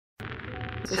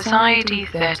Society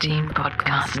 13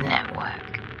 Podcast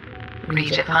Network.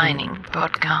 Redefining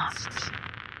podcasts.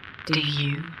 Do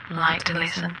you like to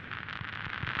listen?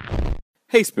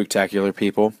 Hey, Spooktacular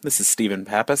people. This is Stephen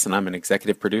Pappas, and I'm an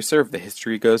executive producer of the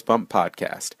History Goes Bump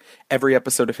podcast. Every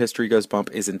episode of History Goes Bump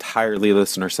is entirely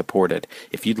listener-supported.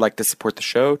 If you'd like to support the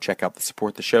show, check out the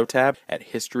Support the Show tab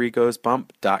at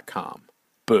historygoesbump.com.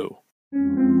 Boo.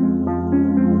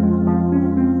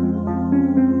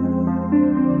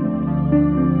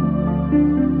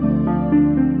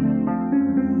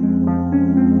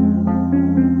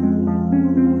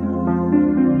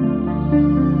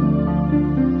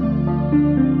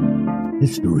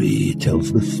 History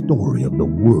tells the story of the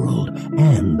world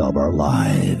and of our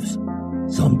lives.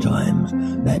 Sometimes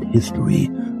that history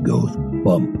goes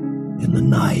bump in the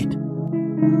night.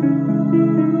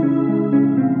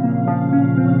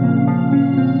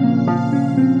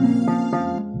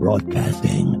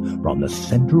 Broadcasting from the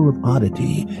center of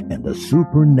oddity and the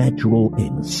supernatural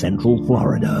in Central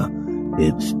Florida,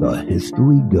 it's the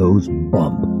History Goes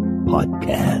Bump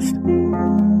podcast.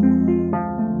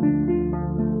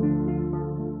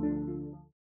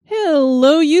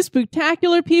 Hello, you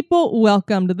spooktacular people.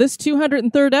 Welcome to this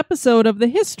 203rd episode of the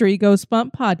History Goes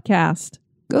Bump podcast.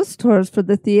 Ghost tours for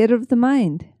the theater of the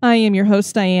mind. I am your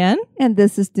host, Diane. And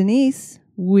this is Denise.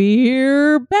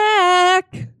 We're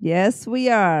back. Yes, we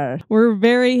are. We're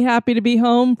very happy to be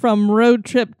home from Road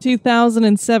Trip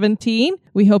 2017.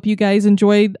 We hope you guys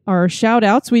enjoyed our shout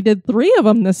outs. We did 3 of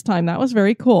them this time. That was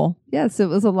very cool. Yes, it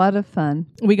was a lot of fun.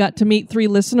 We got to meet 3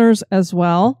 listeners as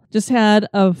well. Just had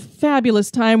a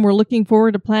fabulous time. We're looking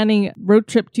forward to planning Road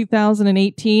Trip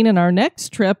 2018. And our next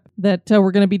trip that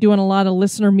we're going to be doing a lot of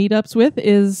listener meetups with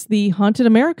is the Haunted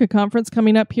America Conference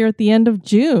coming up here at the end of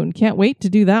June. Can't wait to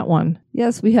do that one.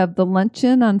 Yes, we have the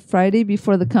luncheon on Friday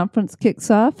before the conference kicks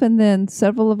off. And then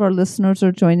several of our listeners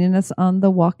are joining us on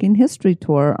the Walking History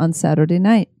Tour on Saturday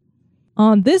night.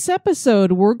 On this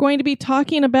episode, we're going to be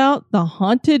talking about the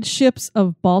haunted ships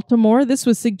of Baltimore. This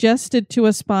was suggested to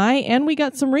us by, and we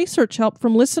got some research help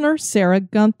from listener Sarah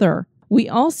Gunther. We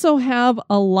also have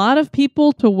a lot of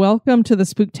people to welcome to the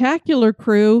Spooktacular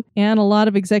crew and a lot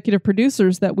of executive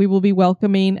producers that we will be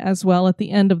welcoming as well at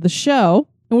the end of the show.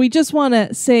 And we just want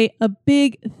to say a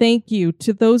big thank you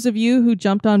to those of you who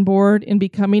jumped on board in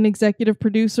becoming executive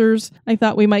producers. I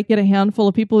thought we might get a handful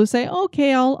of people who say,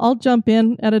 okay, I'll jump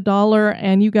in at $1.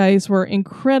 And you guys were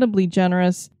incredibly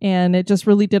generous. And it just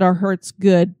really did our hearts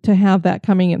good to have that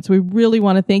coming in. So we really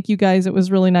want to thank you guys. It was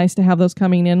really nice to have those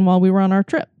coming in while we were on our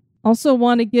trip. Also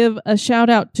want to give a shout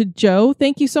out to Joe.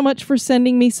 Thank you so much for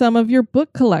sending me some of your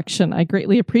book collection. I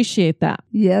greatly appreciate that.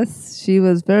 Yes, she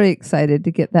was very excited to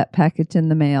get that package in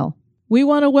the mail. We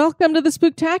want to welcome to the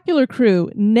Spooktacular crew,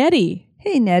 Nettie.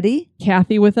 Hey, Nettie.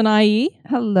 Kathy with an IE.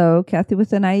 Hello, Kathy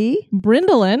with an IE.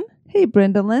 Brindalyn. Hey,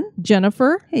 Brindalyn.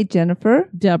 Jennifer. Hey, Jennifer.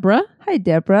 Deborah. Hi,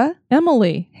 Deborah.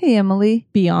 Emily. Hey, Emily.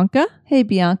 Bianca. Hey,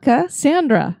 Bianca.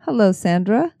 Sandra. Hello,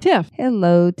 Sandra. Tiff.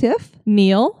 Hello, Tiff.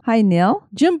 Neil. Hi, Neil.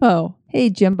 Jimbo. Hey,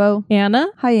 Jimbo. Anna.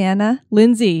 Hi, Anna.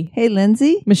 Lindsay. Hey,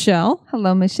 Lindsay. Michelle.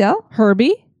 Hello, Michelle.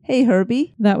 Herbie. Hey,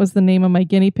 Herbie. That was the name of my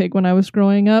guinea pig when I was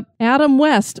growing up. Adam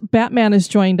West. Batman has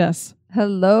joined us.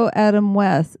 Hello, Adam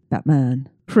West. Batman.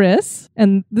 Chris,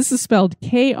 and this is spelled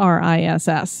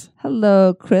Kriss.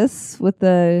 Hello, Chris, with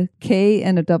a K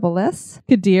and a double S.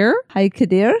 Kadir. Hi,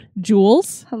 Kadir.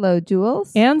 Jules. Hello,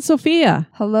 Jules. And Sophia.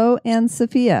 Hello, and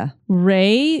Sophia.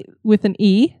 Ray with an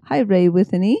E. Hi, Ray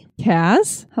with an E.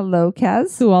 Kaz. Hello,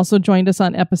 Kaz. Who also joined us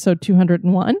on episode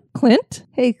 201. Clint.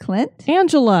 Hey, Clint.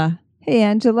 Angela. Hey,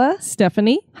 Angela.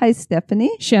 Stephanie. Hi,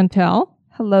 Stephanie. Chantel.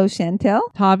 Hello, Chantel.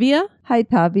 Tavia. Hi,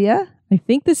 Tavia. I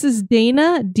think this is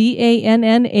Dana,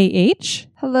 Dannah.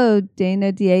 Hello,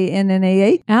 Dana,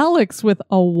 Dannah. Alex with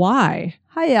a Y.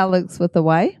 Hi, Alex with a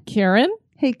Y. Karen.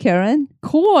 Hey, Karen.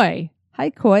 Coy. Hi,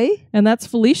 Coy. And that's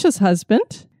Felicia's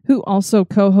husband, who also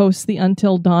co-hosts the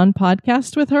Until Dawn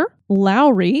podcast with her.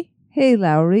 Lowry. Hey,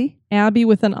 Lowry. Abby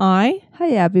with an I.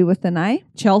 Hi, Abby with an I.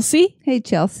 Chelsea. Hey,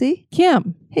 Chelsea.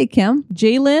 Kim. Hey, Kim.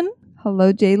 Jaylyn.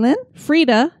 Hello, Jaylyn.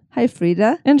 Frida. Hi,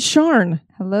 Frida. And Sharn.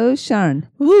 Hello, Sharn.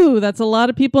 Ooh, that's a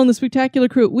lot of people in the Spooktacular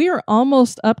crew. We are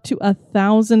almost up to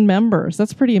 1,000 members.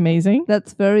 That's pretty amazing.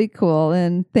 That's very cool.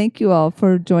 And thank you all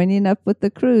for joining up with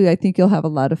the crew. I think you'll have a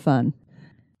lot of fun.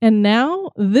 And now,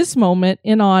 this moment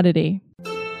in Oddity.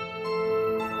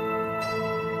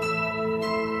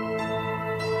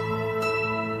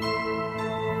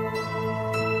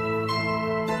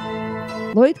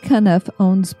 Lloyd Cunniff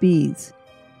owns bees.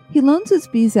 He loans his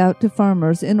bees out to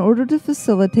farmers in order to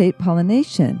facilitate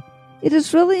pollination. It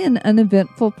is really an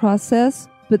uneventful process,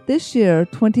 but this year,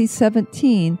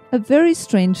 2017, a very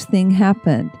strange thing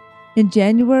happened. In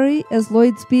January, as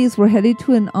Lloyd's bees were headed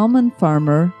to an almond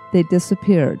farmer, they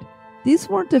disappeared. These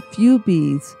weren't a few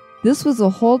bees. This was a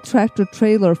whole tractor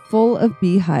trailer full of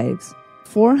beehives,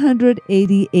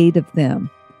 488 of them.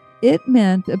 It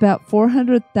meant about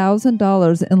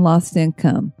 $400,000 in lost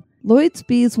income. Lloyd's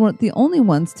bees weren't the only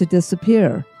ones to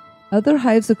disappear. Other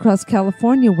hives across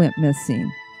California went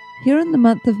missing. Here in the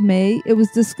month of May, it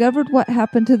was discovered what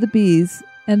happened to the bees,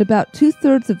 and about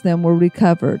 2/3 of them were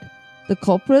recovered. The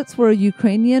culprits were a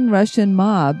Ukrainian-Russian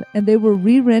mob, and they were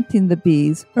re-renting the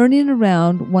bees, earning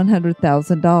around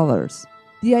 $100,000.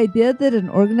 The idea that an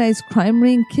organized crime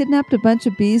ring kidnapped a bunch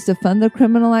of bees to fund their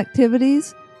criminal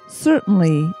activities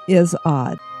certainly is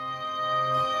odd.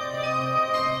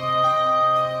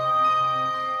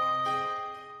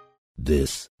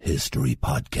 This history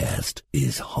podcast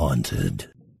is haunted.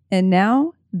 And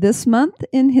now, this month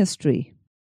in history.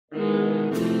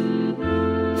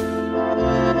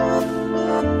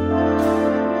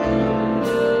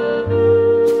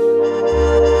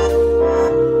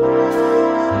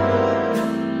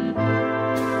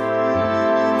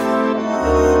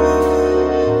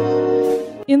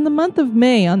 In the month of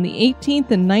May, on the 18th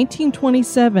in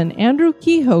 1927, Andrew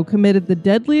Kehoe committed the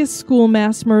deadliest school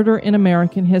mass murder in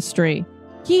American history.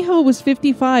 Kehoe was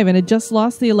 55 and had just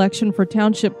lost the election for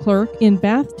township clerk in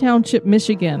Bath Township,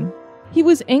 Michigan. He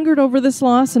was angered over this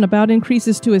loss and about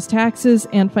increases to his taxes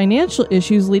and financial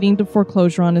issues leading to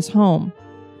foreclosure on his home.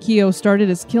 Kehoe started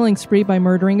his killing spree by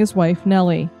murdering his wife,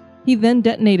 Nellie. He then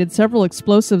detonated several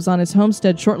explosives on his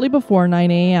homestead shortly before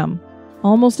 9 a.m.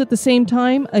 Almost at the same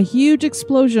time, a huge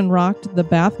explosion rocked the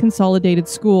Bath Consolidated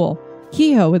School.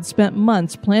 Kehoe had spent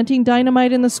months planting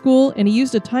dynamite in the school, and he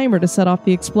used a timer to set off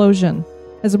the explosion.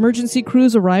 As emergency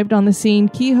crews arrived on the scene,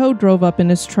 Kehoe drove up in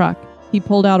his truck. He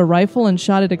pulled out a rifle and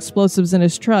shot at explosives in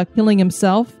his truck, killing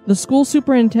himself, the school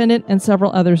superintendent, and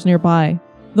several others nearby.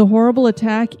 The horrible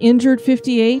attack injured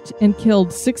 58 and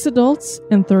killed 6 adults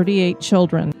and 38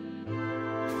 children.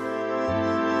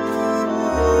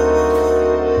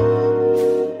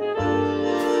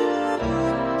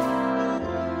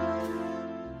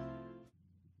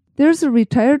 There's a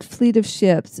retired fleet of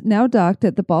ships now docked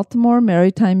at the Baltimore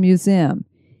Maritime Museum,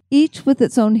 each with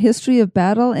its own history of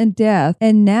battle and death,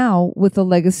 and now with a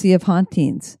legacy of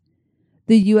hauntings.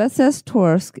 The USS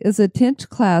Torsk is a Tench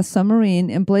Class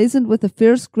submarine emblazoned with a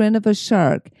fierce grin of a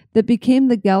shark that became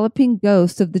the Galloping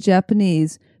Ghost of the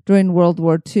Japanese during World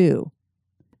War II.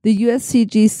 The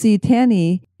USCGC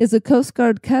Taney is a Coast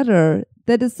Guard cutter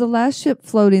that is the last ship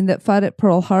floating that fought at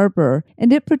Pearl Harbor,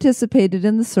 and it participated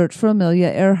in the search for Amelia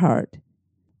Earhart.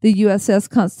 The USS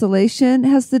Constellation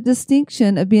has the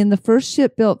distinction of being the first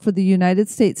ship built for the United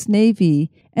States Navy,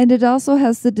 and it also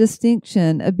has the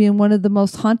distinction of being one of the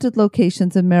most haunted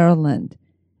locations in Maryland.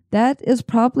 That is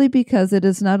probably because it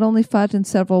has not only fought in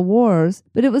several wars,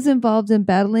 but it was involved in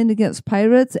battling against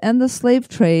pirates and the slave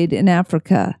trade in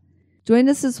Africa. Join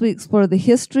us as we explore the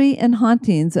history and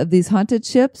hauntings of these haunted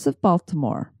ships of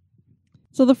Baltimore.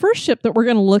 So the first ship that we're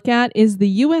going to look at is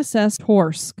the USS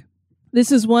Torsk.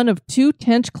 This is one of 2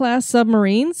 Tench Class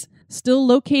submarines still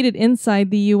located inside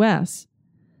the U.S.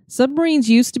 Submarines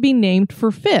used to be named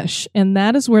for fish, and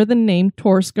that is where the name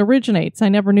Torsk originates. I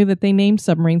never knew that they named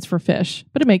submarines for fish,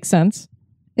 but it makes sense.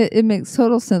 It makes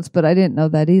total sense, but I didn't know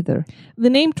that either. The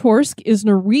name Torsk is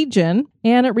Norwegian,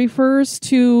 and it refers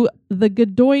to the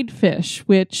gadoid fish,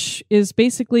 which is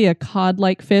basically a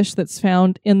cod-like fish that's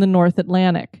found in the North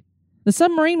Atlantic. The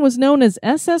submarine was known as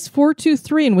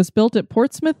SS-423 and was built at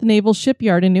Portsmouth Naval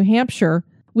Shipyard in New Hampshire,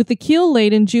 with the keel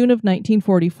laid in June of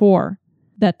 1944.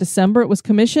 That December, it was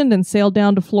commissioned and sailed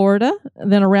down to Florida,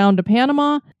 then around to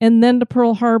Panama, and then to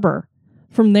Pearl Harbor.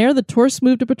 From there, the Torsk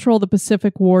moved to patrol the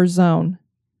Pacific War Zone.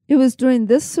 It was during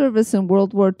this service in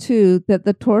World War II that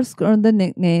the Torsk earned the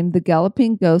nickname the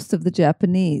Galloping Ghost of the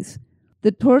Japanese.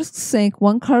 The Torsk sank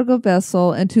 1 cargo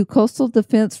vessel and 2 coastal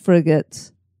defense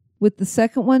frigates, with the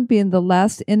second one being the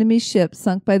last enemy ship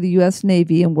sunk by the U.S.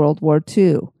 Navy in World War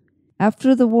II.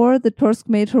 After the war, the Torsk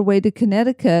made her way to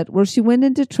Connecticut, where she went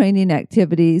into training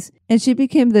activities, and she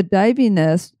became the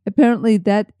divingest. Apparently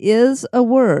that is a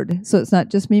word, so it's not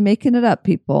just me making it up,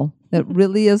 people. That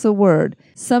really is a word.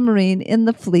 Submarine in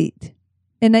the fleet.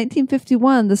 In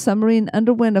 1951, the submarine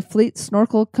underwent a fleet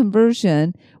snorkel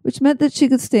conversion, which meant that she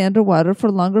could stay underwater for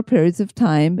longer periods of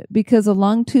time because a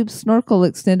long tube snorkel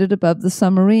extended above the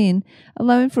submarine,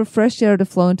 allowing for fresh air to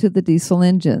flow into the diesel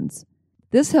engines.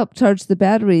 This helped charge the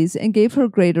batteries and gave her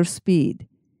greater speed.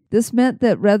 This meant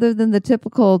that rather than the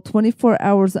typical 24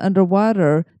 hours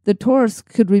underwater, the Torsk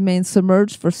could remain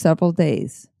submerged for several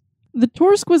days. The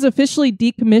Torsk was officially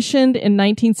decommissioned in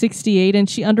 1968, and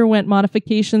she underwent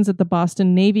modifications at the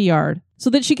Boston Navy Yard. so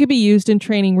that she could be used in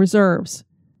training reserves.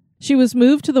 She was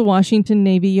moved to the Washington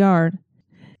Navy Yard.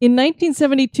 In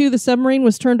 1972, the submarine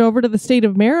was turned over to the state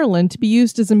of Maryland to be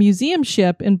used as a museum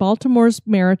ship in Baltimore's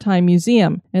Maritime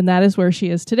Museum, and that is where she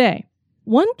is today.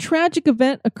 One tragic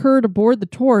event occurred aboard the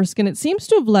Torsk, and it seems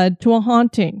to have led to a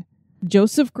haunting.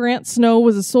 Joseph Grant Snow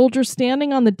was a soldier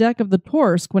standing on the deck of the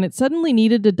Torsk when it suddenly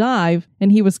needed to dive,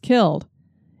 and he was killed.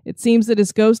 It seems that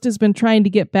his ghost has been trying to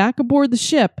get back aboard the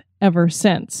ship ever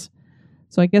since.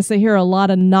 So I guess they hear a lot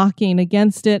of knocking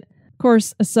against it. Of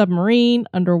course, a submarine,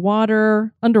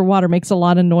 underwater makes a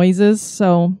lot of noises,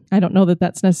 so I don't know that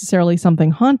that's necessarily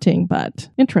something haunting, but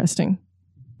interesting.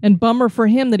 And bummer for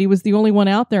him that he was the only one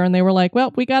out there, and they were like,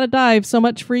 well, we gotta dive, so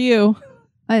much for you.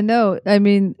 I know. I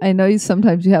mean, I know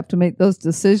sometimes you have to make those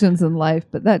decisions in life,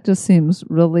 but that just seems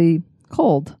really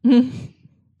cold.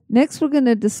 Next, we're going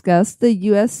to discuss the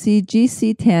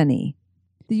USCGC Taney.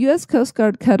 The U.S. Coast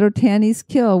Guard cutter Taney's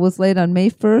kill was laid on May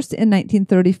 1st in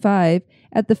 1935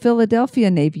 at the Philadelphia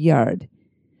Navy Yard.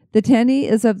 The Taney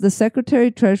is of the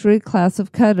Secretary-Treasury class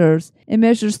of cutters and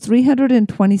measures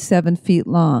 327 feet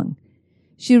long.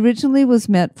 She originally was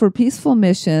meant for peaceful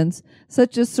missions,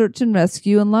 such as search and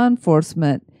rescue and law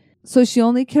enforcement, so she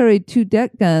only carried 2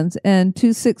 deck guns and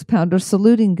 2 6-pounder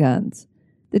saluting guns.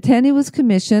 The Taney was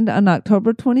commissioned on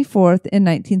October 24th in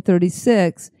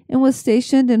 1936 and was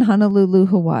stationed in Honolulu,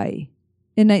 Hawaii.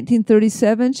 In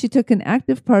 1937, she took an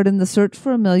active part in the search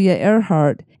for Amelia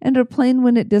Earhart and her plane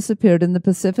when it disappeared in the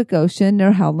Pacific Ocean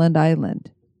near Howland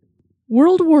Island.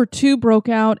 World War II broke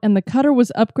out, and the cutter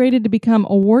was upgraded to become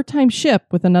a wartime ship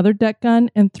with another deck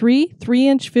gun and 3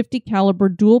 3-inch 50 caliber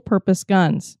dual-purpose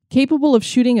guns, capable of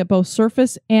shooting at both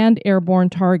surface and airborne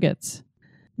targets.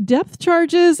 Depth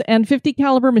charges and 50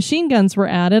 caliber machine guns were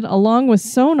added, along with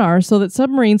sonar so that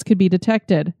submarines could be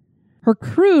detected. Her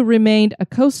crew remained a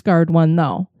Coast Guard one,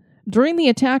 though. During the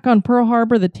attack on Pearl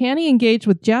Harbor, the Taney engaged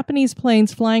with Japanese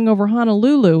planes flying over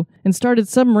Honolulu and started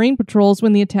submarine patrols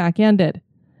when the attack ended.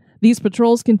 These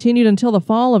patrols continued until the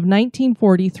fall of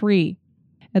 1943.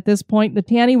 At this point, the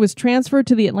Taney was transferred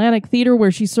to the Atlantic Theater, where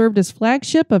she served as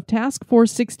flagship of Task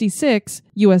Force 66,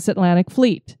 U.S. Atlantic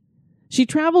Fleet. She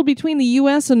traveled between the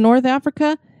U.S. and North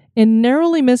Africa and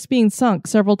narrowly missed being sunk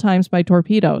several times by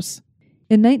torpedoes.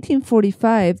 In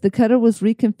 1945, the cutter was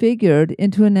reconfigured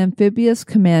into an amphibious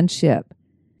command ship.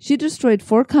 She destroyed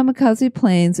 4 kamikaze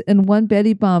planes and 1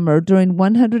 Betty bomber during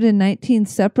 119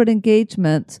 separate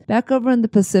engagements back over in the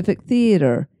Pacific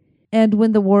Theater, and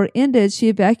when the war ended, she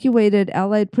evacuated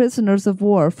Allied prisoners of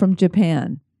war from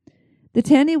Japan. The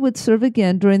Taney would serve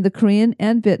again during the Korean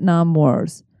and Vietnam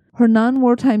Wars. Her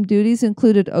non-wartime duties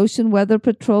included ocean weather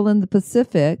patrol in the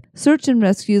Pacific, search and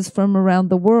rescues from around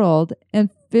the world, and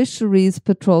fisheries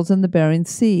patrols in the Bering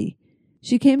Sea.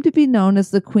 She came to be known as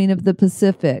the Queen of the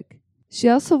Pacific. She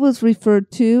also was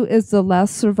referred to as the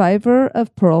last survivor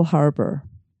of Pearl Harbor.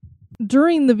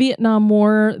 During the Vietnam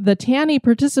War, the Taney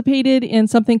participated in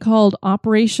something called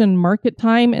Operation Market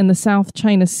Time in the South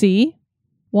China Sea.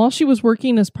 While she was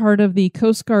working as part of the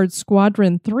Coast Guard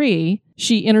Squadron 3,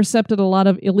 she intercepted a lot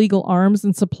of illegal arms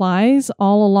and supplies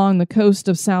all along the coast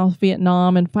of South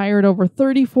Vietnam and fired over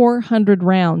 3,400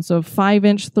 rounds of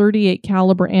 5-inch 38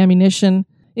 caliber ammunition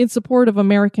in support of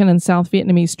American and South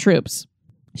Vietnamese troops.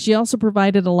 She also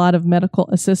provided a lot of medical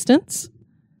assistance.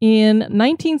 In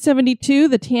 1972,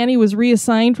 the Taney was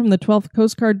reassigned from the 12th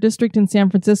Coast Guard District in San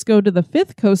Francisco to the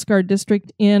 5th Coast Guard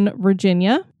District in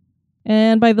Virginia.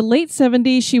 And by the late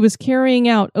 70s, she was carrying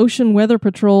out ocean weather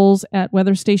patrols at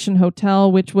Weather Station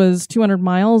Hotel, which was 200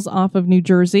 miles off of New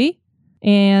Jersey.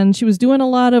 And she was doing a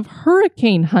lot of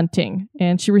hurricane hunting,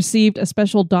 and she received a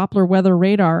special Doppler weather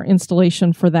radar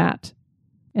installation for that.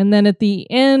 And then at the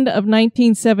end of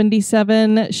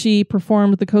 1977, she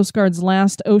performed the Coast Guard's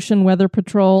last ocean weather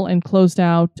patrol and closed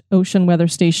out Ocean Weather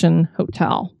Station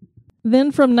Hotel.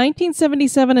 Then from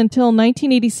 1977 until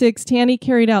 1986, Taney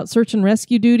carried out search and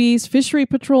rescue duties, fishery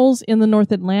patrols in the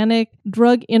North Atlantic,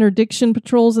 drug interdiction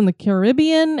patrols in the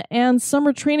Caribbean, and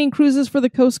summer training cruises for the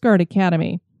Coast Guard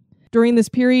Academy. During this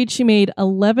period, she made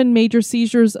 11 major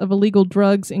seizures of illegal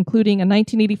drugs, including a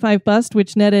 1985 bust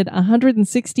which netted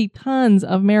 160 tons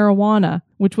of marijuana,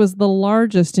 which was the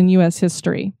largest in U.S.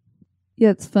 history.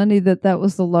 Yeah, it's funny that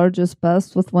was the largest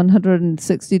bust with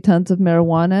 160 tons of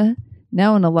marijuana.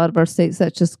 Now in a lot of our states,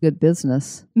 that's just good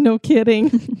business. No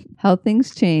kidding. How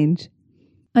things change.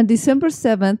 On December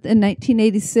 7th in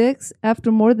 1986,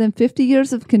 after more than 50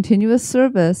 years of continuous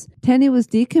service, Taney was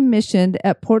decommissioned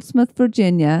at Portsmouth,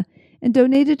 Virginia, and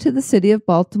donated to the city of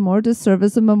Baltimore to serve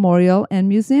as a memorial and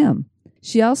museum.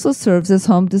 She also serves as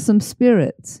home to some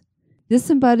spirits.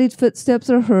 Disembodied footsteps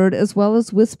are heard as well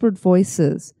as whispered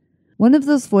voices. One of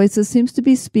those voices seems to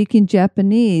be speaking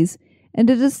Japanese, and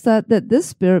it is thought that this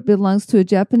spirit belongs to a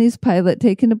Japanese pilot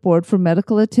taken aboard for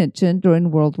medical attention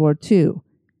during World War II.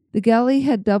 The galley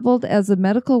had doubled as a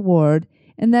medical ward,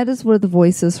 and that is where the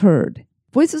voice is heard.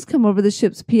 Voices come over the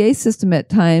ship's PA system at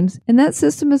times, and that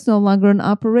system is no longer in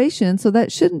operation, so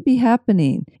that shouldn't be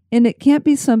happening, and it can't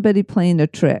be somebody playing a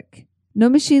trick. No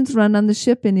machines run on the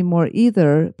ship anymore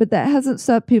either, but that hasn't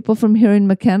stopped people from hearing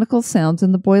mechanical sounds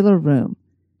in the boiler room.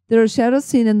 There are shadows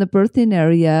seen in the berthing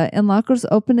area, and lockers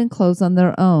open and close on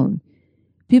their own.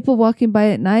 People walking by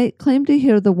at night claim to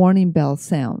hear the warning bell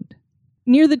sound.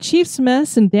 Near the chief's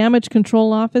mess and damage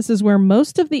control office is where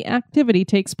most of the activity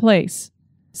takes place.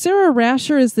 Sarah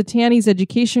Rasher is the Taney's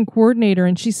education coordinator,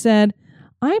 and she said,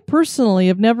 "I personally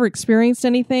have never experienced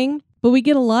anything, but we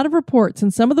get a lot of reports,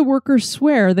 and some of the workers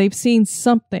swear they've seen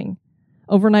something.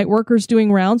 Overnight workers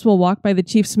doing rounds will walk by the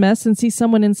chief's mess and see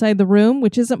someone inside the room,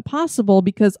 which isn't possible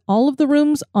because all of the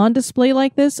rooms on display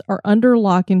like this are under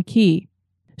lock and key."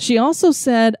 She also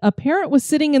said a parent was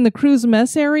sitting in the crew's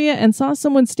mess area and saw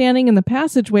someone standing in the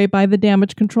passageway by the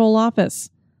damage control office.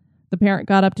 The parent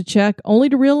got up to check, only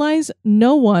to realize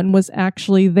no one was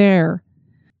actually there.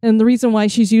 And the reason why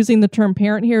she's using the term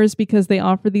parent here is because they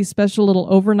offer these special little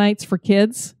overnights for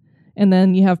kids. And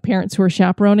then you have parents who are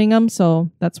chaperoning them,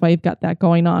 so that's why you've got that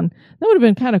going on. That would have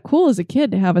been kind of cool as a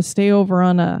kid to have a stay over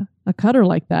on a cutter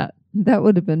like that. That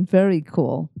would have been very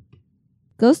cool.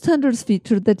 Ghost Hunters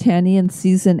featured the Taney in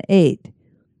Season 8.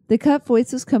 They caught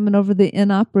voices coming over the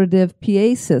inoperative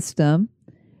PA system.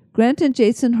 Grant and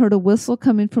Jason heard a whistle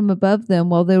coming from above them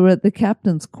while they were at the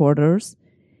captain's quarters.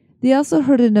 They also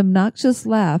heard an obnoxious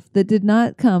laugh that did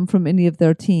not come from any of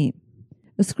their team.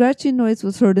 A scratching noise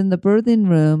was heard in the berthing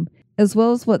room, as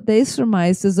well as what they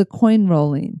surmised as a coin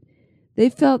rolling. They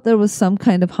felt there was some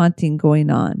kind of haunting going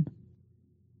on.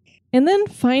 And then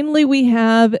finally we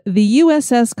have the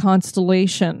USS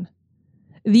Constellation.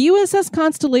 The USS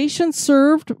Constellation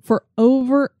served for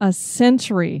over a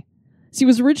century. She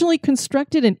was originally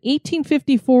constructed in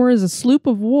 1854 as a sloop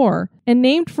of war and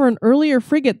named for an earlier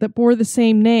frigate that bore the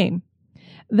same name.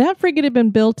 That frigate had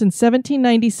been built in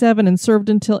 1797 and served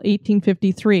until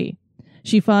 1853.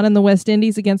 She fought in the West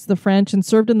Indies against the French and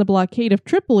served in the blockade of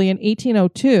Tripoli in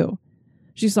 1802.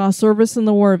 She saw service in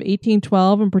the War of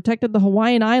 1812 and protected the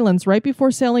Hawaiian Islands right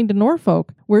before sailing to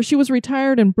Norfolk, where she was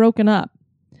retired and broken up.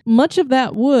 Much of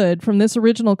that wood from this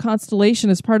original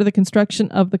Constellation is part of the construction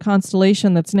of the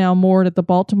Constellation that's now moored at the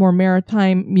Baltimore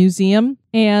Maritime Museum.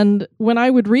 And when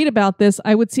I would read about this,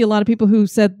 I would see a lot of people who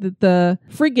said that the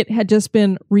frigate had just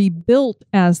been rebuilt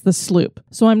as the sloop.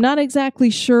 So I'm not exactly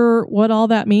sure what all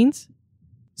that means.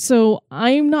 So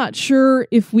I'm not sure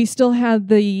if we still had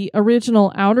the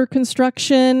original outer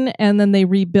construction and then they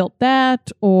rebuilt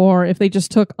that, or if they just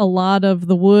took a lot of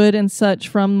the wood and such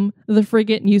from the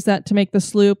frigate and used that to make the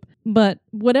sloop. But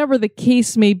whatever the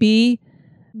case may be,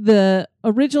 the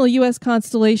original U.S.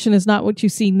 Constellation is not what you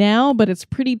see now, but it's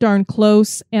pretty darn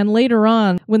close. And later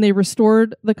on, when they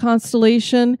restored the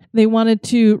Constellation, they wanted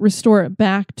to restore it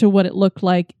back to what it looked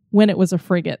like when it was a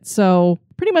frigate. So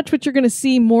pretty much what you're going to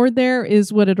see more there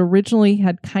is what it originally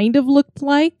had kind of looked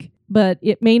like, but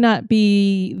it may not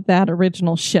be that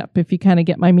original ship, if you kind of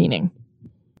get my meaning.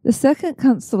 The second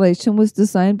Constellation was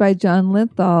designed by John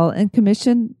Linthal and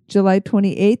commissioned July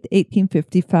 28,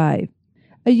 1855.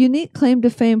 A unique claim to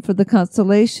fame for the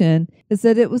Constellation is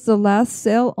that it was the last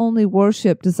sail-only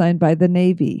warship designed by the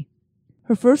Navy.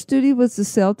 Her first duty was to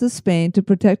sail to Spain to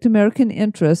protect American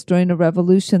interests during a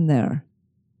revolution there.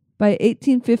 By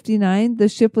 1859, the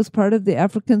ship was part of the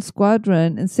African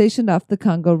Squadron and stationed off the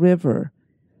Congo River.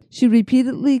 She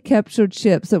repeatedly captured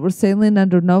ships that were sailing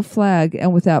under no flag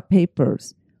and without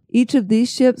papers. Each of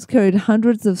these ships carried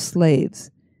hundreds of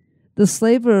slaves. The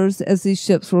slavers, as these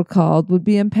ships were called, would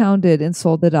be impounded and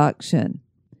sold at auction.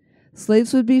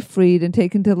 Slaves would be freed and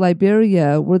taken to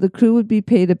Liberia, where the crew would be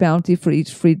paid a bounty for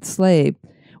each freed slave,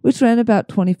 which ran about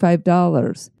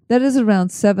 $25. That is around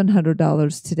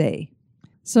 $700 today.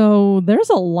 So there's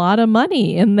a lot of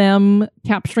money in them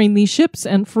capturing these ships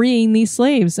and freeing these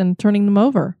slaves and turning them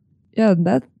over. Yeah,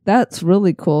 that's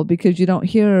really cool because you don't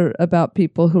hear about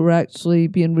people who are actually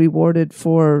being rewarded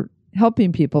for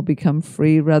helping people become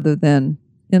free rather than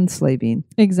enslaving.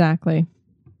 Exactly.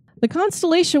 The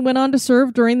Constellation went on to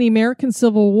serve during the American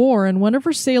Civil War, and one of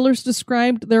her sailors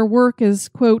described their work as,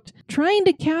 quote, trying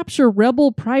to capture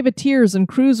rebel privateers and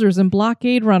cruisers and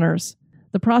blockade runners.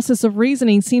 The process of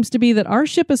reasoning seems to be that our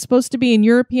ship is supposed to be in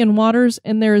European waters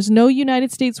and there is no United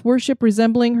States warship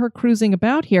resembling her cruising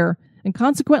about here, and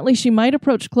consequently she might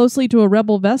approach closely to a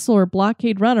rebel vessel or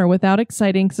blockade runner without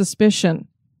exciting suspicion.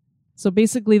 So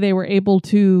basically, they were able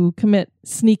to commit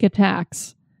sneak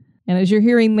attacks. And as you're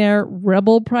hearing there,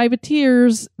 rebel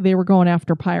privateers, they were going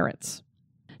after pirates.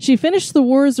 She finished the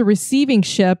war as a receiving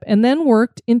ship and then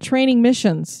worked in training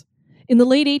missions. In the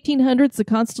late 1800s, the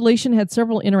Constellation had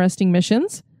several interesting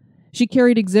missions. She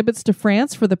carried exhibits to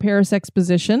France for the Paris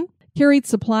Exposition, carried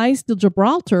supplies to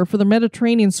Gibraltar for the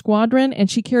Mediterranean Squadron, and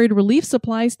she carried relief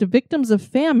supplies to victims of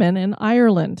famine in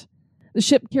Ireland. The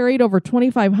ship carried over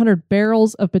 2,500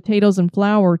 barrels of potatoes and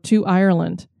flour to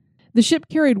Ireland. The ship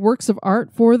carried works of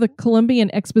art for the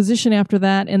Columbian Exposition after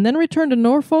that, and then returned to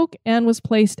Norfolk and was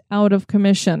placed out of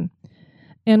commission.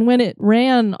 And when it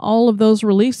ran all of those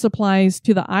relief supplies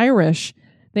to the Irish,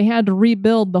 they had to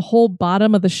rebuild the whole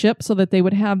bottom of the ship so that they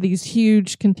would have these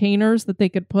huge containers that they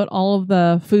could put all of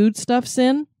the foodstuffs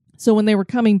in. So when they were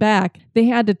coming back, they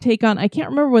had to take on, I can't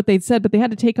remember what they'd said, but they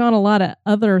had to take on a lot of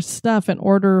other stuff in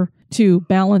order to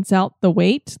balance out the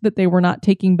weight that they were not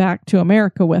taking back to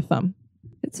America with them.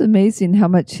 It's amazing how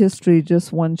much history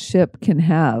just one ship can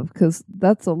have, because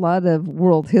that's a lot of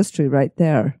world history right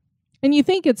there. And you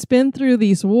think it's been through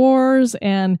these wars,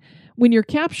 and when you're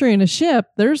capturing a ship,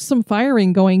 there's some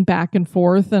firing going back and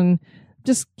forth and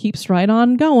just keeps right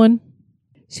on going.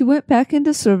 She went back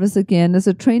into service again as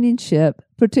a training ship,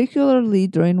 particularly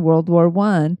during World War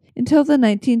I, until the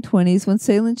 1920s when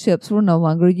sailing ships were no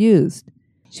longer used.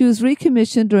 She was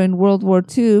recommissioned during World War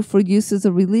II for use as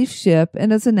a relief ship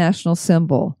and as a national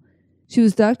symbol. She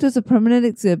was docked as a permanent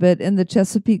exhibit in the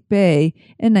Chesapeake Bay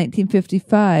in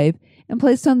 1955 and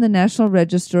placed on the National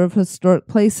Register of Historic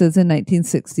Places in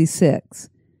 1966.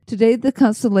 Today, the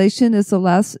Constellation is the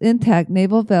last intact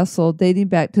naval vessel dating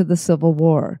back to the Civil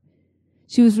War.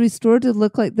 She was restored to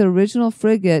look like the original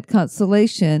frigate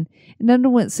Constellation and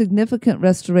underwent significant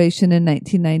restoration in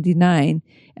 1999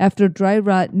 after dry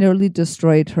rot nearly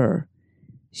destroyed her.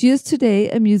 She is today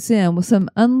a museum with some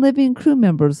unliving crew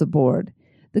members aboard.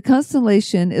 The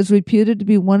Constellation is reputed to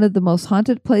be one of the most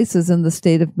haunted places in the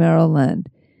state of Maryland.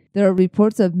 There are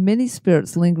reports of many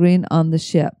spirits lingering on the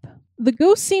ship. The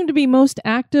ghosts seem to be most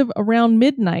active around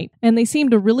midnight, and they seem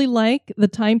to really like the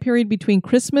time period between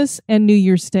Christmas and New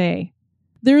Year's Day.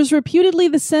 There is reputedly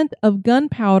the scent of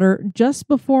gunpowder just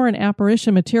before an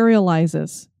apparition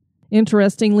materializes.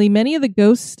 Interestingly, many of the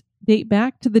ghosts date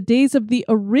back to the days of the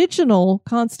original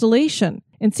Constellation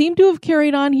and seem to have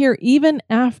carried on here even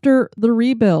after the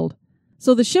rebuild.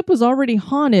 So the ship was already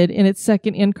haunted in its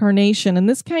second incarnation, and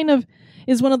this kind of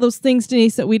is one of those things,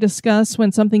 Denise, that we discuss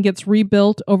when something gets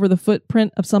rebuilt over the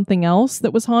footprint of something else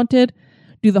that was haunted.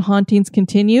 Do the hauntings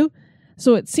continue?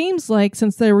 So it seems like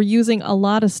since they were using a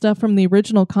lot of stuff from the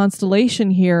original Constellation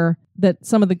here, that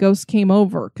some of the ghosts came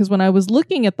over. Because when I was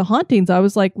looking at the hauntings, I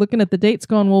was like looking at the dates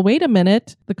going, well, wait a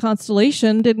minute. The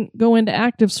Constellation didn't go into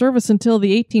active service until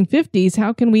the 1850s.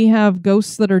 How can we have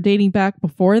ghosts that are dating back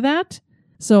before that?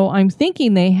 So I'm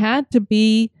thinking they had to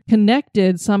be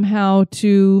connected somehow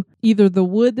to either the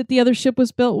wood that the other ship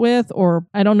was built with, or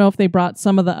I don't know if they brought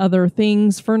some of the other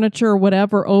things, furniture or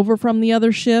whatever, over from the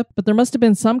other ship, but there must have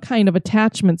been some kind of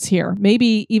attachments here.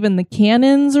 Maybe even the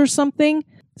cannons or something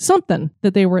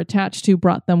that they were attached to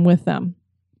brought them with them.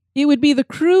 It would be the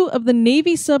crew of the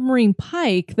Navy submarine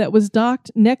Pike that was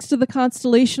docked next to the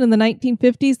Constellation in the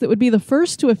 1950s that would be the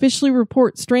first to officially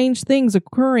report strange things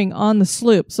occurring on the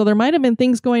sloop. So there might have been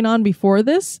things going on before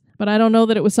this, but I don't know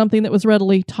that it was something that was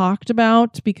readily talked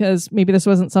about because maybe this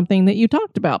wasn't something that you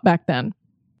talked about back then.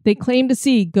 They claimed to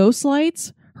see ghost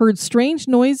lights, heard strange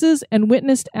noises, and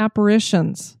witnessed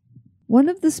apparitions. One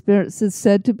of the spirits is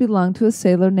said to belong to a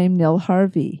sailor named Neil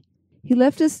Harvey. He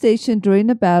left his station during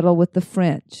a battle with the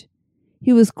French.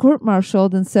 He was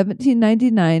court-martialed in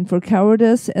 1799 for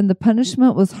cowardice, and the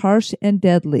punishment was harsh and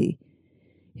deadly.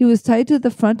 He was tied to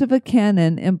the front of a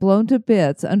cannon and blown to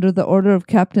bits under the order of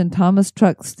Captain Thomas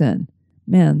Truxton.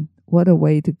 Man, what a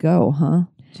way to go, huh?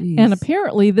 Jeez. And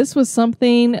apparently this was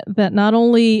something that not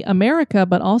only America,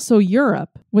 but also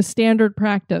Europe was standard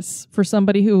practice for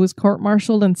somebody who was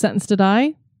court-martialed and sentenced to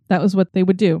die. That was what they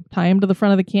would do. Tie him to the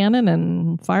front of the cannon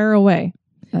and fire away.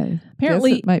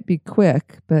 Apparently, it might be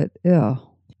quick, but ew.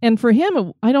 And for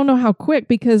him, I don't know how quick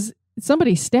because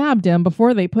somebody stabbed him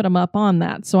before they put him up on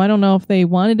that. So I don't know if they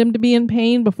wanted him to be in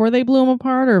pain before they blew him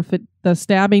apart or if the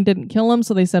stabbing didn't kill him.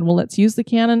 So they said, well, let's use the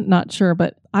cannon. Not sure,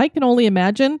 but I can only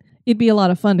imagine it'd be a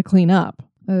lot of fun to clean up.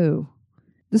 Oh.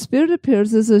 The spirit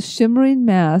appears as a shimmering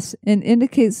mass and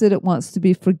indicates that it wants to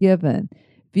be forgiven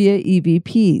via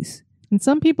EVPs. And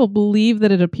some people believe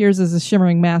that it appears as a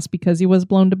shimmering mass because he was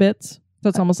blown to bits. So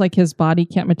it's almost like his body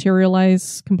can't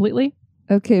materialize completely.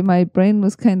 Okay, my brain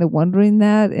was kind of wondering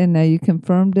that, and now you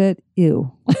confirmed it.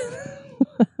 Ew.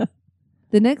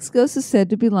 The next ghost is said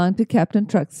to belong to Captain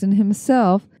Truxton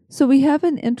himself, so we have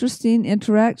an interesting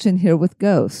interaction here with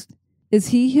Ghost. Is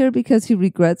he here because he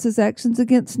regrets his actions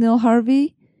against Neil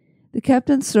Harvey? The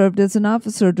captain served as an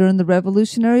officer during the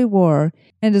Revolutionary War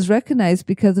and is recognized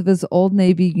because of his Old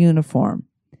Navy uniform.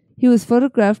 He was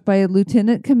photographed by a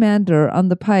lieutenant commander on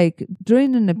the Pike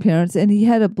during an appearance, and he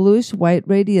had a bluish-white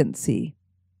radiancy.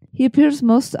 He appears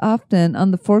most often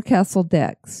on the forecastle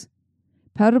decks.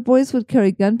 Powder boys would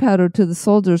carry gunpowder to the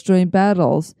soldiers during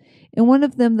battles, and one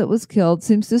of them that was killed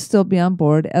seems to still be on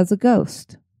board as a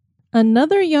ghost.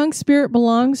 Another young spirit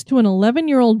belongs to an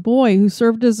 11-year-old boy who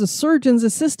served as a surgeon's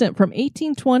assistant from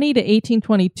 1820 to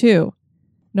 1822.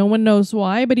 No one knows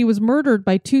why, but he was murdered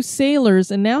by 2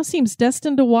 sailors and now seems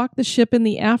destined to walk the ship in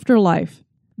the afterlife.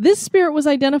 This spirit was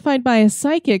identified by a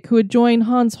psychic who had joined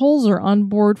Hans Holzer on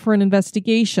board for an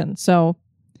investigation, so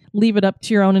leave it up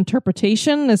to your own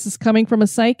interpretation. This is coming from a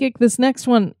psychic. This next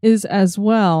one is as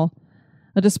well.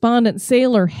 A despondent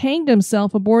sailor hanged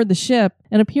himself aboard the ship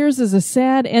and appears as a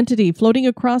sad entity floating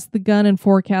across the gun and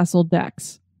forecastle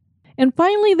decks. And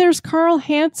finally, there's Carl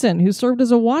Hansen, who served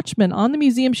as a watchman on the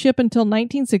museum ship until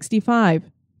 1965.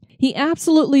 He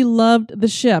absolutely loved the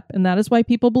ship, and that is why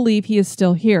people believe he is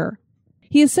still here.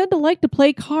 He is said to like to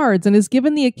play cards and is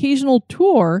given the occasional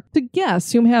tour to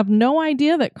guests whom have no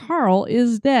idea that Carl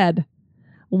is dead.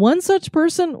 One such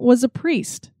person was a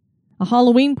priest. A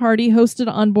Halloween party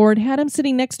hosted on board had him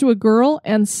sitting next to a girl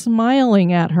and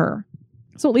smiling at her.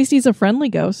 So at least he's a friendly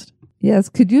ghost. Yes,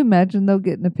 could you imagine, though,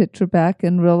 getting a picture back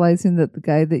and realizing that the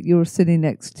guy that you were sitting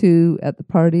next to at the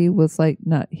party was,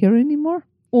 not here anymore?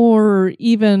 Or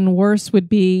even worse would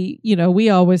be, we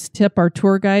always tip our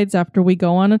tour guides after we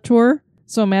go on a tour.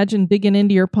 So imagine digging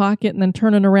into your pocket and then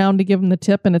turning around to give him the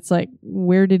tip, and it's like,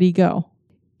 where did he go?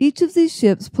 Each of these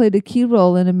ships played a key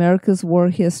role in America's war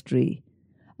history.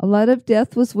 A lot of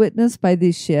death was witnessed by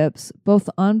these ships, both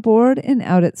on board and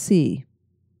out at sea.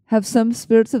 Have some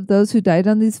spirits of those who died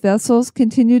on these vessels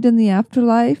continued in the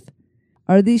afterlife?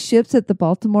 Are these ships at the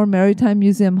Baltimore Maritime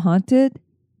Museum haunted?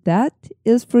 That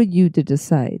is for you to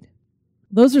decide.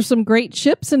 Those are some great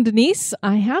ships, and Denise,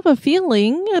 I have a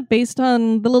feeling, based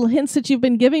on the little hints that you've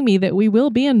been giving me, that we will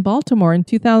be in Baltimore in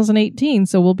 2018,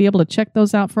 so we'll be able to check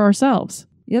those out for ourselves.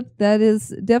 Yep, that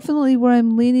is definitely where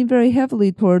I'm leaning very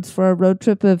heavily towards for our road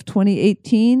trip of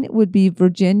 2018. It would be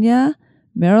Virginia,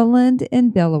 Maryland,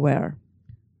 and Delaware.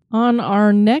 On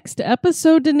our next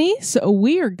episode, Denise,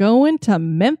 we are going to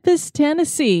Memphis,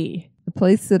 Tennessee. A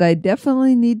place that I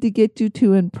definitely need to get you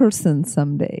to in person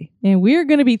someday. And we're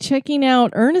going to be checking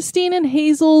out Ernestine and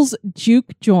Hazel's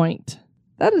Juke Joint.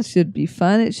 That should be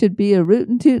fun. It should be a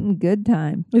rootin' tootin' good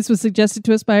time. This was suggested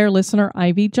to us by our listener,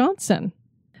 Ivy Johnson.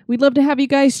 We'd love to have you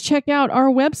guys check out our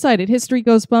website at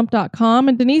historygoesbump.com.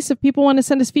 And Denise, if people want to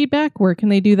send us feedback, where can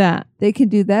they do that? They can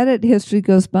do that at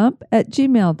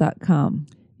historygoesbump@gmail.com.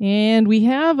 And we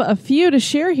have a few to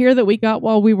share here that we got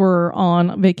while we were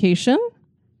on vacation.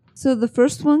 So the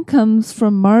first one comes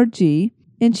from Margie,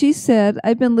 and she said,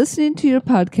 I've been listening to your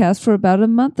podcast for about a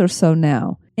month or so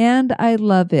now, and I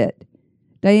love it.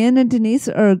 Diane and Denise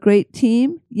are a great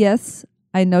team. Yes,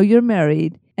 I know you're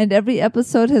married, and every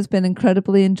episode has been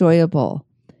incredibly enjoyable.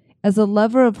 As a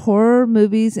lover of horror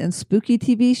movies and spooky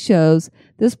TV shows,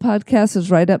 this podcast is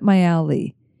right up my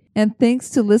alley. And thanks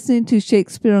to listening to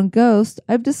Shakespeare and Ghost,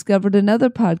 I've discovered another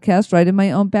podcast right in my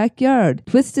own backyard,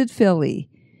 Twisted Philly.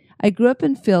 I grew up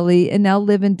in Philly and now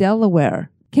live in Delaware.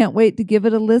 Can't wait to give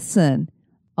it a listen.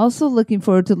 Also looking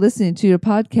forward to listening to your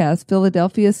podcast,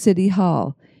 Philadelphia City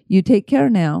Hall. You take care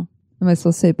now. Am I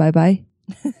supposed to say bye-bye?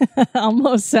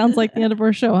 Almost sounds like the end of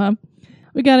our show, huh?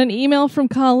 We got an email from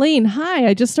Colleen. Hi,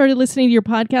 I just started listening to your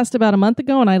podcast about a month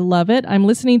ago, and I love it. I'm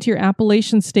listening to your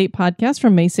Appalachian State podcast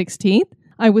from May 16th.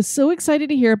 I was so excited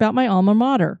to hear about my alma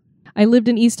mater. I lived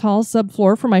in East Hall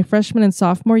subfloor for my freshman and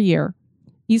sophomore year.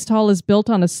 East Hall is built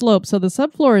on a slope, so the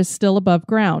subfloor is still above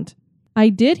ground. I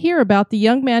did hear about the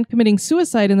young man committing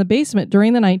suicide in the basement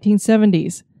during the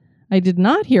 1970s. I did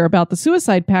not hear about the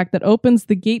suicide pact that opens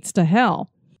the gates to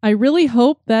hell. I really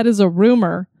hope that is a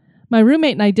rumor. My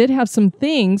roommate and I did have some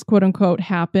things, quote unquote,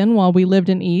 happen while we lived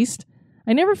in East.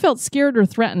 I never felt scared or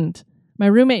threatened. My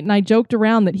roommate and I joked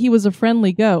around that he was a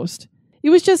friendly ghost. It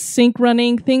was just sink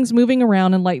running, things moving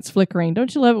around, and lights flickering.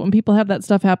 Don't you love it when people have that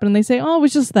stuff happen and they say, oh, it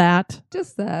was just that?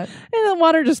 Just that. And the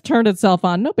water just turned itself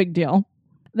on. No big deal.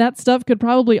 That stuff could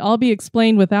probably all be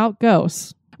explained without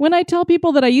ghosts. When I tell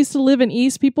people that I used to live in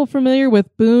East, people familiar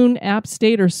with Boone, App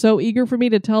State are so eager for me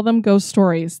to tell them ghost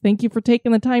stories. Thank you for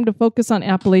taking the time to focus on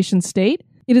Appalachian State.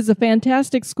 It is a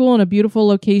fantastic school and a beautiful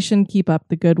location. Keep up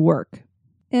the good work.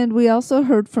 And we also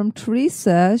heard from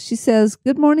Teresa. She says,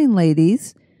 good morning,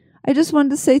 ladies. I just wanted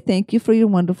to say thank you for your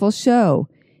wonderful show.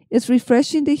 It's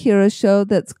refreshing to hear a show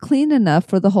that's clean enough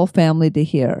for the whole family to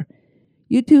hear.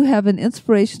 You two have an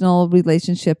inspirational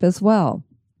relationship as well.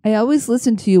 I always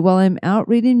listen to you while I'm out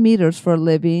reading meters for a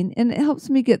living, and it helps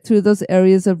me get through those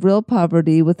areas of real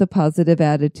poverty with a positive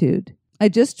attitude. I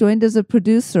just joined as a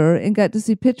producer and got to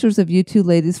see pictures of you two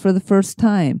ladies for the first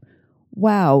time.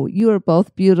 Wow, you are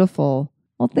both beautiful.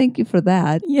 Well, thank you for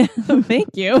that. Yeah,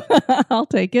 thank you. I'll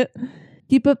take it.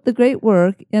 Keep up the great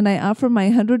work, and I offer my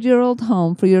 100-year-old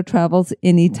home for your travels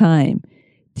anytime.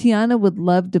 Tiana would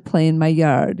love to play in my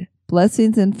yard.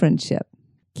 Blessings and friendship.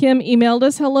 Kim emailed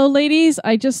us, hello, ladies.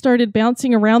 I just started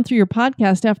bouncing around through your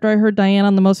podcast after I heard Diane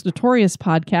on the Most Notorious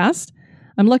podcast.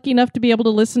 I'm lucky enough to be able to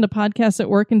listen to podcasts at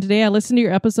work, and today I listened to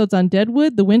your episodes on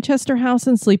Deadwood, the Winchester House,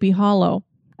 and Sleepy Hollow.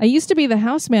 I used to be the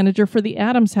house manager for the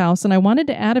Adams house, and I wanted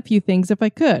to add a few things if I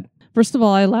could. First of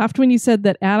all, I laughed when you said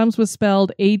that Adams was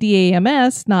spelled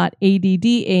A-D-A-M-S, not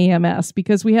A-D-D-A-M-S,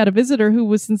 because we had a visitor who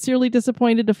was sincerely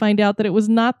disappointed to find out that it was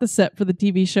not the set for the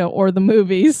TV show or the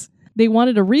movies. They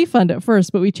wanted a refund at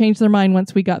first, but we changed their mind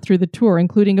once we got through the tour,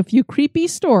 including a few creepy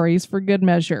stories for good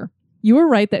measure. You were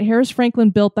right that Harris Franklin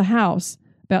built the house.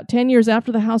 About 10 years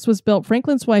after the house was built,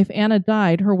 Franklin's wife, Anna,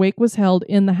 died. Her wake was held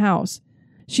in the house.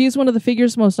 She is one of the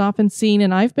figures most often seen,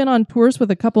 and I've been on tours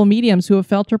with a couple mediums who have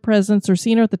felt her presence or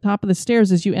seen her at the top of the stairs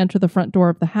as you enter the front door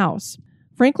of the house.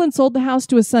 Franklin sold the house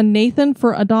to his son Nathan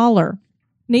for $1.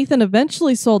 Nathan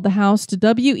eventually sold the house to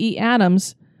W.E.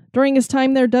 Adams. During his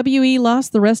time there, W.E.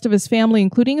 lost the rest of his family,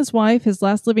 including his wife, his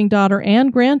last living daughter,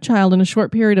 and grandchild in a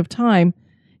short period of time.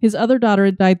 His other daughter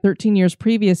had died 13 years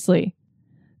previously.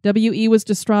 W.E. was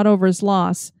distraught over his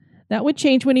loss. That would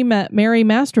change when he met Mary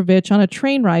Mastrovich on a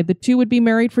train ride. The two would be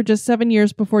married for just 7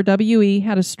 years before W.E.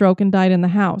 had a stroke and died in the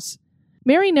house.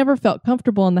 Mary never felt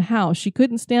comfortable in the house. She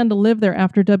couldn't stand to live there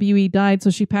after W.E. died, so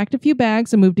she packed a few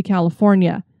bags and moved to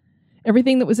California.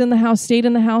 Everything that was in the house stayed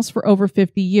in the house for over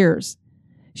 50 years.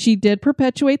 She did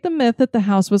perpetuate the myth that the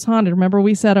house was haunted. Remember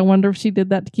we said, I wonder if she did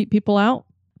that to keep people out?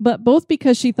 But both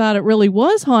because she thought it really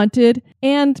was haunted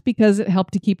and because it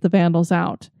helped to keep the vandals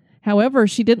out. However,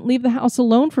 she didn't leave the house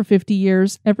alone for 50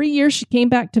 years. Every year she came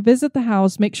back to visit the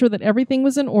house, make sure that everything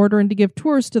was in order, and to give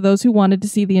tours to those who wanted to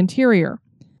see the interior.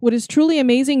 What is truly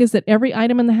amazing is that every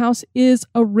item in the house is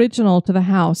original to the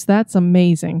house. That's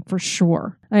amazing, for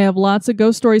sure. I have lots of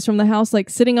ghost stories from the house, like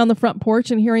sitting on the front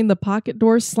porch and hearing the pocket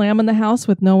doors slam in the house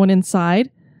with no one inside.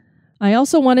 I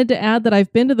also wanted to add that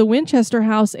I've been to the Winchester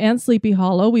House and Sleepy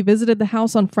Hollow. We visited the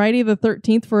house on Friday the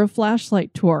 13th for a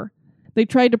flashlight tour. They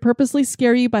tried to purposely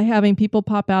scare you by having people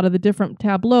pop out of the different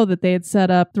tableau that they had set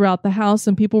up throughout the house,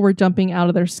 and people were jumping out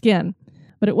of their skin.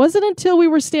 But it wasn't until we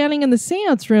were standing in the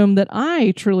seance room that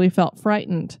I truly felt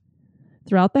frightened.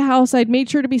 Throughout the house, I'd made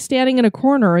sure to be standing in a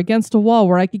corner against a wall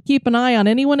where I could keep an eye on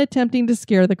anyone attempting to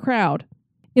scare the crowd.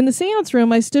 In the seance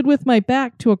room, I stood with my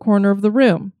back to a corner of the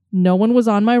room. No one was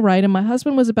on my right, and my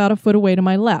husband was about a foot away to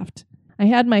my left. I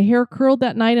had my hair curled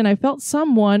that night, and I felt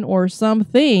someone or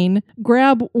something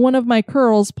grab one of my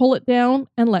curls, pull it down,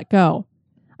 and let go.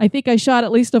 I think I shot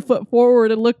at least a foot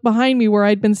forward and looked behind me where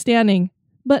I'd been standing,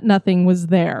 but nothing was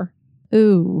there.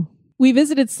 Ooh. We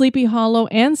visited Sleepy Hollow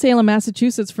and Salem,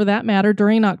 Massachusetts, for that matter,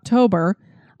 during October.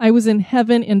 I was in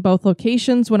heaven in both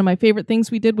locations. One of my favorite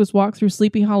things we did was walk through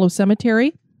Sleepy Hollow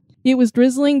Cemetery. It was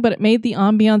drizzling, but it made the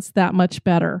ambiance that much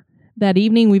better. That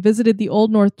evening, we visited the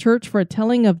Old North Church for a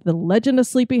telling of the legend of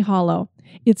Sleepy Hollow.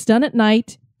 It's done at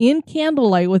night, in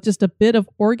candlelight, with just a bit of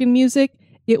organ music.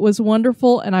 It was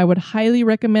wonderful, and I would highly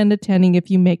recommend attending if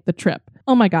you make the trip.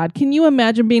 Oh my God, can you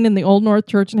imagine being in the Old North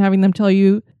Church and having them tell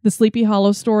you the Sleepy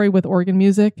Hollow story with organ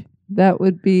music? That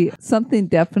would be something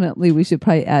definitely we should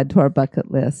probably add to our bucket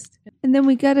list. And then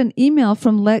we got an email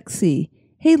from Lexi.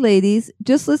 Hey ladies,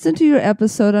 just listened to your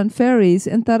episode on fairies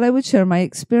and thought I would share my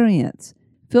experience.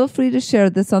 Feel free to share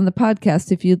this on the podcast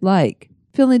if you'd like.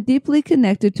 Feeling deeply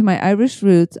connected to my Irish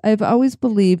roots, I have always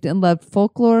believed and loved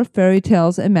folklore, fairy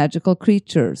tales, and magical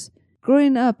creatures.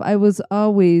 Growing up, I was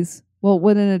always,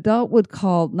 what an adult would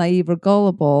call naive or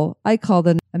gullible, I called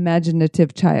an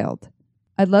imaginative child.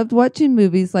 I loved watching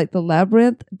movies like The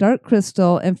Labyrinth, Dark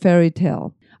Crystal, and Fairy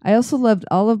Tale. I also loved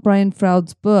all of Brian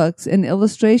Froud's books and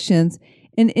illustrations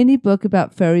in any book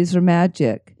about fairies or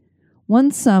magic.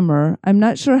 One summer, I'm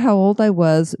not sure how old I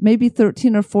was, maybe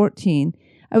 13 or 14,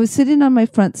 I was sitting on my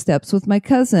front steps with my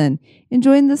cousin,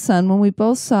 enjoying the sun when we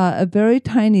both saw a very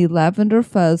tiny lavender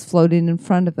fuzz floating in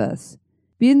front of us.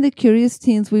 Being the curious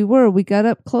teens we were, we got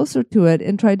up closer to it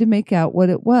and tried to make out what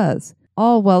it was,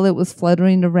 all while it was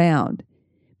fluttering around.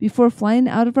 Before flying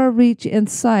out of our reach and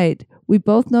sight, we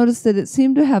both noticed that it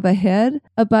seemed to have a head,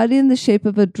 a body in the shape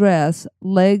of a dress,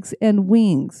 legs, and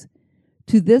wings.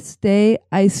 To this day,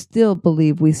 I still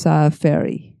believe we saw a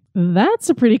fairy. That's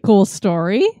a pretty cool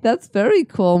story. That's very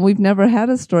cool. We've never had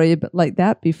a story like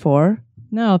that before.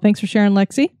 No, thanks for sharing,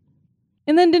 Lexi.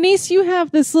 And then, Denise, you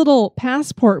have this little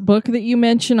passport book that you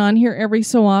mention on here every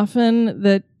so often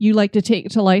that you like to take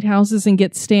to lighthouses and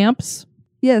get stamps.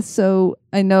 Yes, so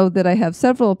I know that I have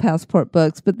several passport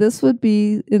books, but this would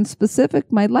be, in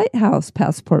specific, my lighthouse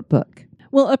passport book.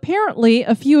 Well, apparently,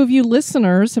 a few of you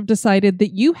listeners have decided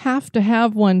that you have to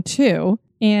have one, too.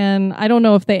 And I don't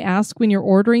know if they ask when you're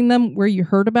ordering them where you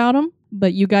heard about them,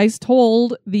 but you guys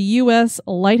told the U.S.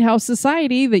 Lighthouse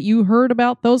Society that you heard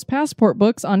about those passport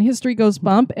books on History Goes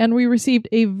Bump, and we received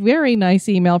a very nice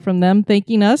email from them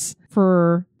thanking us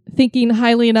for thinking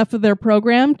highly enough of their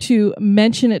program to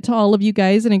mention it to all of you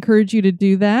guys and encourage you to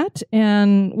do that.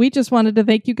 And we just wanted to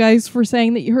thank you guys for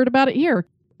saying that you heard about it here.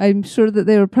 I'm sure that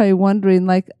they were probably wondering,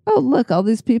 like, oh, look, all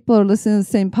these people are listening to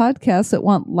the same podcast that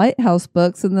want lighthouse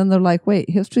books. And then they're like,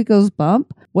 wait, History Goes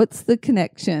Bump? What's the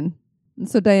connection? And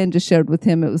so Diane just shared with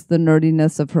him it was the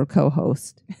nerdiness of her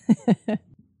co-host.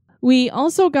 We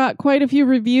also got quite a few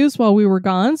reviews while we were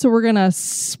gone, so we're going to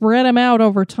spread them out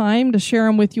over time to share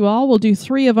them with you all. We'll do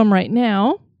 3 of them right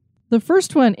now. The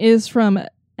first one is from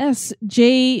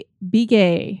S.J.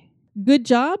 Bigay. Good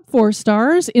job, 4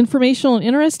 stars. Informational and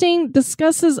interesting.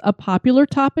 Discusses a popular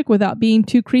topic without being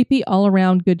too creepy. All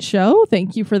around good show.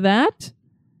 Thank you for that.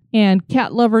 And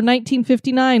Cat Lover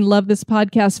 1959. Love this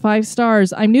podcast, 5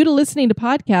 stars. I'm new to listening to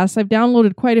podcasts. I've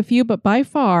downloaded quite a few, but by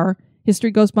far,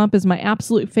 History Goes Bump is my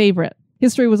absolute favorite.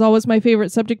 History was always my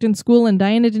favorite subject in school, and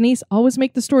Diane and Denise always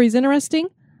make the stories interesting.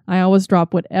 I always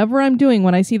drop whatever I'm doing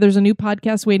when I see there's a new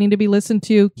podcast waiting to be listened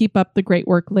to. Keep up the great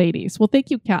work, ladies. Well,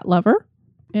 thank you, Cat Lover.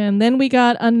 And then we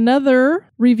got another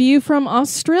review from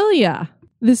Australia.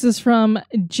 This is from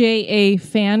J.A.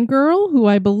 Fangirl, who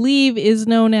I believe is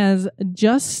known as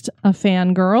Just a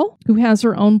Fangirl, who has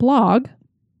her own blog.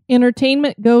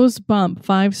 Entertainment Goes Bump,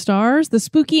 5 stars. The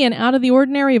spooky and out of the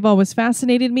ordinary have always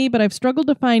fascinated me, but I've struggled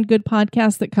to find good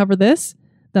podcasts that cover this.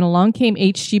 Then along came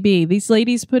HGB. These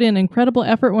ladies put in incredible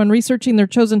effort when researching their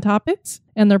chosen topics,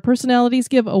 and their personalities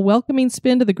give a welcoming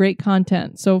spin to the great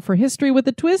content. So for History with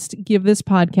a Twist, give this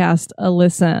podcast a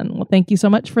listen. Well, thank you so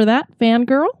much for that,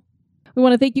 Fangirl. We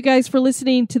want to thank you guys for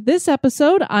listening to this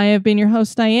episode. I have been your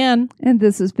host, Diane. And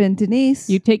this has been Denise.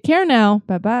 You take care now.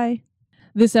 Bye-bye.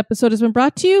 This episode has been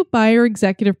brought to you by our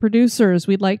executive producers.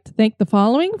 We'd like to thank the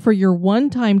following for your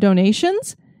one-time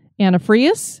donations: Anna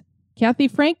Frias, Kathy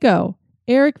Franco,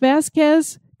 Eric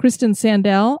Vasquez, Kristen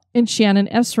Sandell, and Shannon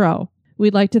Esro.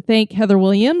 We'd like to thank Heather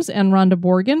Williams and Rhonda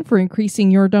Borgen for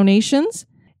increasing your donations.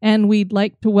 And we'd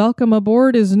like to welcome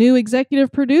aboard as new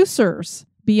executive producers: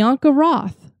 Bianca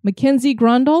Roth, Mackenzie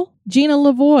Grundle, Gina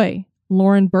Lavoie,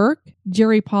 Lauren Burke,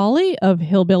 Jerry Pauley of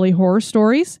Hillbilly Horror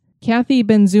Stories, Kathy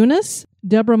Benzunas,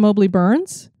 Deborah Mobley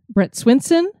Burns, Brett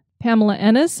Swinson, Pamela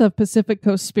Ennis of Pacific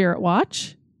Coast Spirit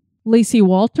Watch, Lacey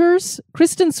Walters,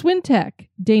 Kristen Swintek,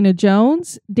 Dana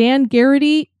Jones, Dan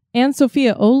Garrity, Ann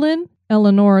Sophia Olin,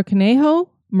 Eleonora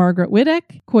Conejo, Margaret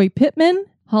Wittek, Coy Pittman,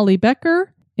 Holly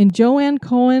Becker, and Joanne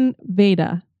Cohen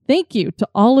Veda. Thank you to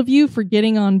all of you for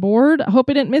getting on board. I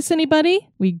hope I didn't miss anybody.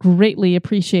 We greatly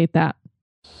appreciate that.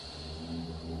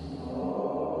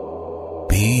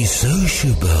 Be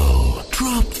sociable.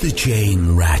 Drop the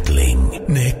chain rattling,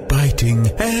 neck biting,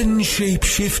 and shape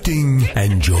shifting,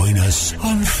 and join us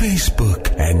on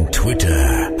Facebook and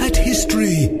Twitter at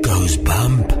History Goes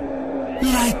Bump.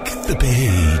 Like the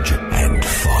page and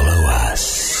follow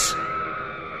us.